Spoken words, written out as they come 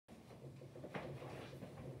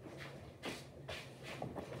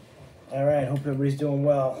All right, hope everybody's doing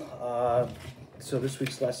well. So this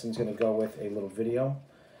week's lesson is going to go with a little video.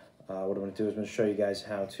 What I'm going to do is I'm going to show you guys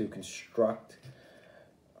how to construct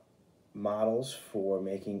models for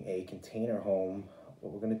making a container home.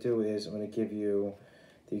 What we're going to do is I'm going to give you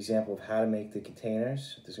the example of how to make the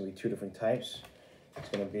containers. There's going to be two different types. It's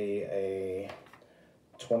going to be a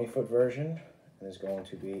 20-foot version, and there's going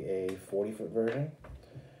to be a 40-foot version.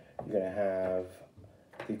 You're going to have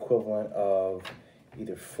the equivalent of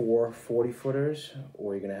either 4 40-footers,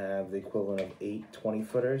 or you're going to have the equivalent of 8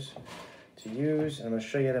 20-footers to use. And I'm going to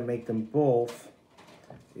show you how to make them both,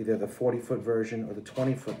 either the 40-foot version or the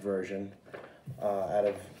 20-foot version, out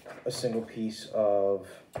of a single piece of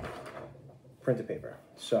printer paper.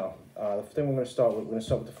 So the thing we're going to start with,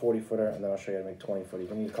 the 40-footer, and then I'll show you how to make 20-footer. You're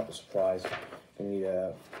going to need a couple supplies. You're going to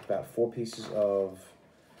need about 4 pieces of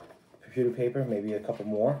computer paper, maybe a couple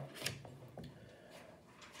more.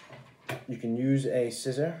 You can use a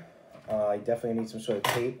scissor. You definitely need some sort of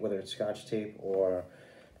tape, whether it's Scotch tape or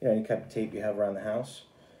any kind of tape you have around the house.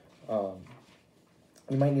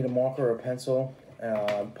 You might need a marker or a pencil,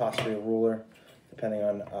 possibly a ruler, depending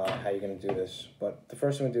on how you're going to do this. But the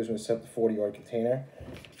first thing we're going to do is we're going to set the 40-yard container.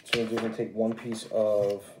 So we're going to take one piece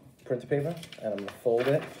of printer paper, and I'm going to fold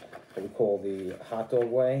it, what we call the hot dog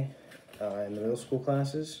way in the middle school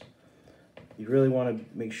classes. You really want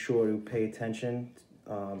to make sure to pay attention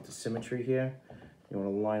to symmetry here. You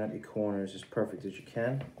want to line up your corners as perfect as you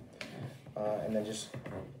can, and then just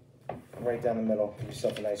right down the middle, give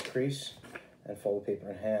yourself a nice crease and fold the paper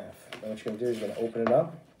in half. And what you're going to do is you're going to open it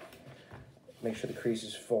up, make sure the crease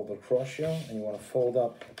is folded across you, and you want to fold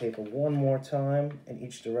up the paper one more time in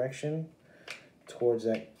each direction towards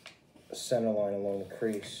that center line along the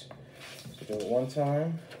crease. So do it one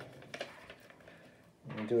time,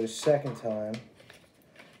 and do it a second time.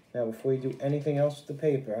 Now, before you do anything else with the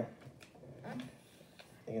paper,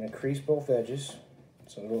 you're going to crease both edges,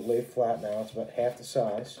 so it'll lay flat now. It's about half the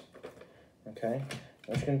size, okay?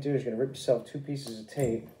 What you're going to do is you're going to rip yourself 2 pieces of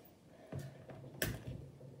tape,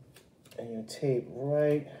 and you're going to tape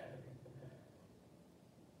right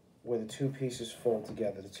where the 2 pieces fold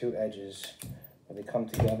together, the 2 edges, where they come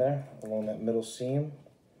together along that middle seam,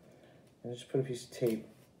 and just put a piece of tape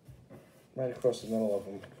right across the middle of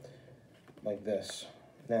them, like this.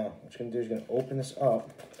 Now, what you're going to do is you're going to open this up.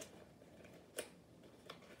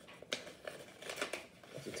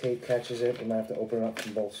 If the tape catches it, you might have to open it up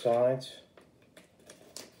from both sides.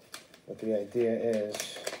 But the idea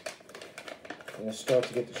is you're going to start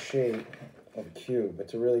to get the shape of a cube. But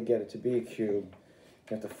to really get it to be a cube,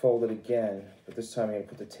 you have to fold it again. But this time you're going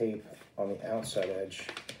to put the tape on the outside edge,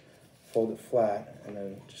 fold it flat, and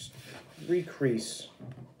then just recrease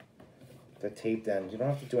the taped end. You don't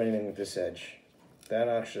have to do anything with this edge.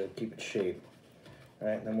 That'll actually keep its shape. All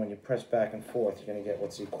right, and then when you press back and forth, you're going to get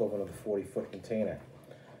what's the equivalent of a 40-foot container.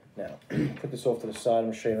 Now, put this off to the side. I'm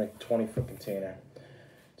going to show you like a 20-foot container.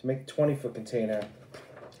 To make the 20-foot container,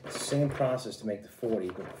 it's the same process to make the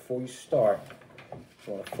 40, but before you start,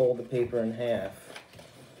 you want to fold the paper in half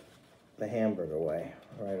the hamburger way,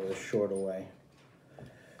 all right, or the shorter way.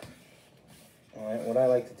 All right, what I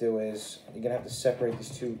like to do is, you're going to have to separate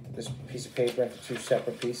this piece of paper into 2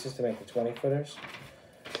 separate pieces to make the 20-footers.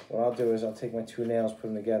 What I'll do is I'll take my 2 nails, put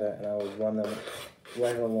them together, and I will run them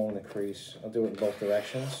right along the crease. I'll do it in both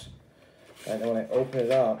directions. And then when I open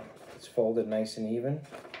it up, it's folded nice and even.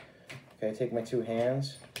 Okay, I take my 2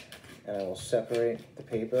 hands, and I will separate the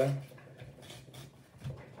paper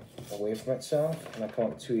away from itself, and I come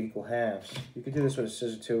up with 2 equal halves. You could do this with a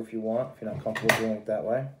scissor too if you want, if you're not comfortable doing it that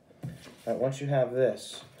way. All right, once you have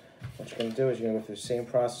this, what you're going to do is you're going to go through the same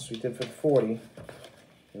process we did for the 40. You're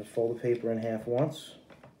going to fold the paper in half once,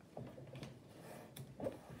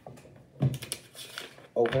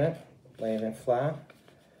 open it, lay it in flat,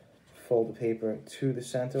 fold the paper to the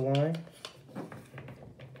center line,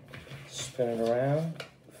 spin it around,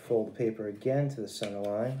 fold the paper again to the center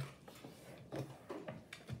line.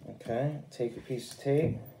 Okay, take your piece of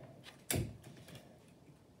tape,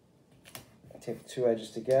 take the 2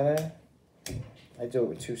 edges together. I do it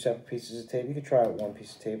with 2 separate pieces of tape. You could try it with 1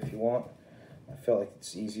 piece of tape if you want. I feel like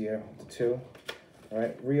it's easier with the 2. All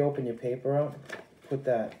right, reopen your paper up, put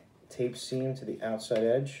that tape seam to the outside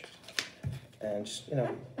edge, and just,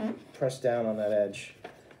 press down on that edge.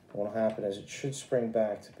 What will happen is it should spring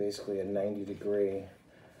back to basically a 90-degree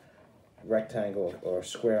rectangle or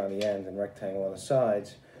square on the end and rectangle on the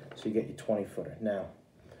sides, so you get your 20-footer. Now,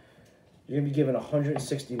 you're going to be given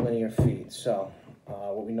 160 linear feet. So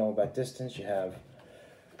what we know about distance, you have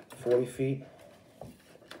 40 feet,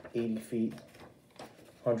 80 feet,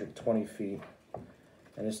 120 feet,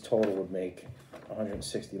 and this total would make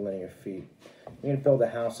 160 linear feet. You're gonna build a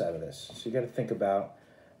house out of this. So you gotta think about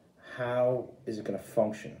how is it gonna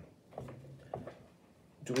function.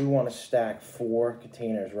 Do we wanna stack 4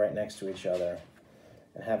 containers right next to each other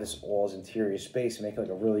and have this all as interior space and make it like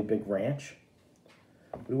a really big ranch?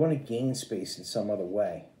 We wanna gain space in some other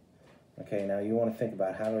way. Okay, now you wanna think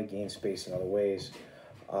about how do I gain space in other ways.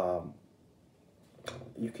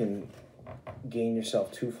 You can gain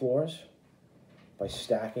yourself 2 floors by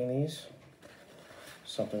stacking these,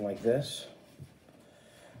 something like this.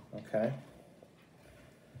 Okay,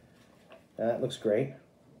 now that looks great.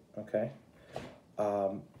 Okay,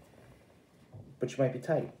 but you might be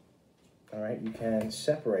tight. All right, you can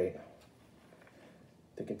separate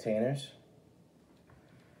the containers.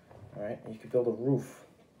 All right, and you can build a roof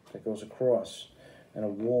that goes across and a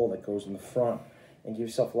wall that goes in the front, and give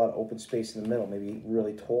yourself a lot of open space in the middle, maybe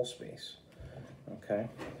really tall space. Okay,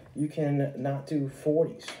 you can not do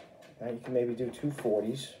 40s. Right? You can maybe do 2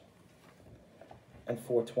 40s and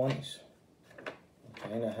 4 20s.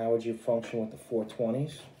 Okay, now how would you function with the 4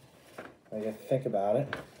 20s? You gotta think about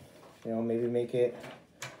it. You know, maybe make it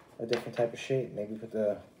a different type of shape. Maybe put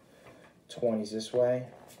the 20s this way,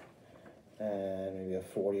 and maybe a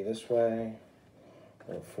 40 this way,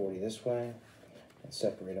 or a 40 this way, and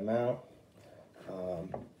separate them out.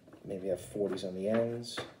 Maybe have 40s on the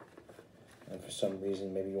ends, and for some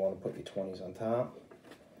reason maybe you want to put your 20s on top.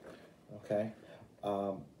 Okay,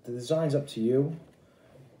 the design's up to you.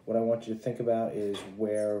 What I want you to think about is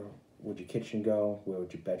where would your kitchen go, where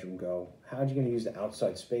would your bedroom go, how are you going to use the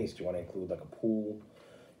outside space? Do you want to include like a pool?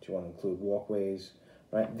 Do you want to include walkways?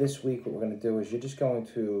 Right, this week what we're going to do is you're just going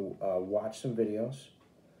to watch some videos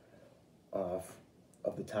of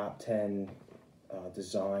the top 10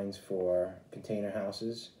 designs for container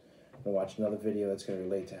houses. You're going to watch another video that's going to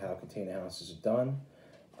relate to how container houses are done.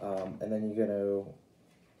 And then you're going to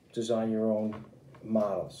design your own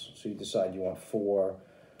models. So you decide, do you want 4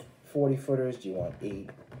 40-footers? Do you want 8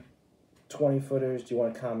 20-footers? Do you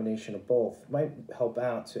want a combination of both? It might help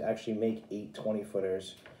out to actually make 8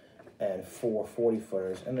 20-footers and 4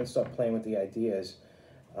 40-footers, and then start playing with the ideas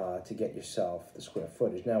to get yourself the square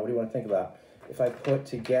footage. Now, what do you want to think about? If I put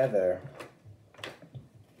together,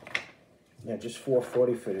 just 4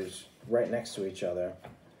 40-footers right next to each other,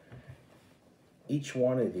 each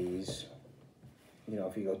one of these,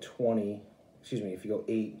 if you go if you go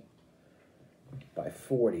 8 by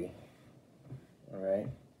 40, all right,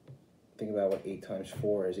 think about what 8 times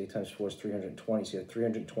 4 is. 8 times 4 is 320, so you have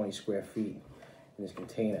 320 square feet in this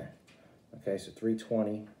container. Okay, so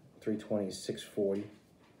 320 is 640,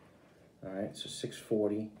 all right, so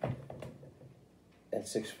 640 and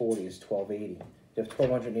 640 is 1280. You have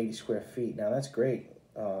 1280 square feet. Now that's great.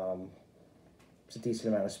 It's a decent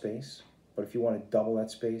amount of space, but if you want to double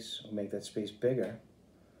that space or make that space bigger,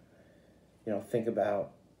 think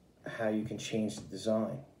about how you can change the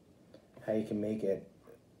design, how you can make it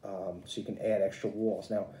so you can add extra walls.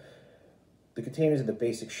 Now, the containers are the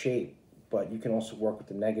basic shape, but you can also work with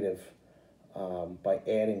the negative by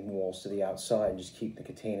adding walls to the outside and just keep the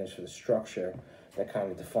containers for the structure that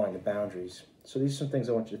kind of define the boundaries. So these are some things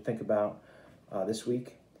I want you to think about this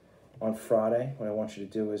week. On Friday, what I want you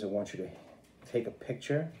to do is I want you to take a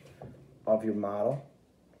picture of your model.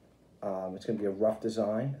 It's going to be a rough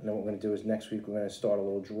design, and then what we're going to do is next week we're going to start a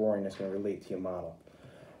little drawing that's going to relate to your model.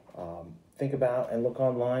 Think about and look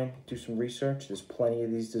online, do some research. There's plenty of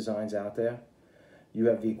these designs out there. You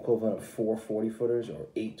have the equivalent of 4 40-footers or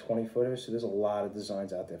 8 20-footers, so there's a lot of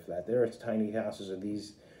designs out there for that. There are tiny houses or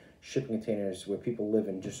these shipping containers where people live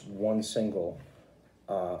in just one single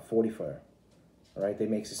 40-footer. All right, they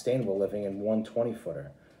make sustainable living in one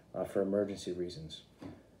 20-footer for emergency reasons.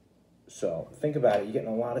 So think about it. You're getting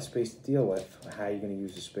a lot of space to deal with. How are you going to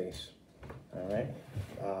use the space? All right.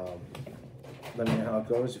 Let me know how it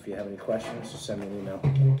goes. If you have any questions, just send me an email.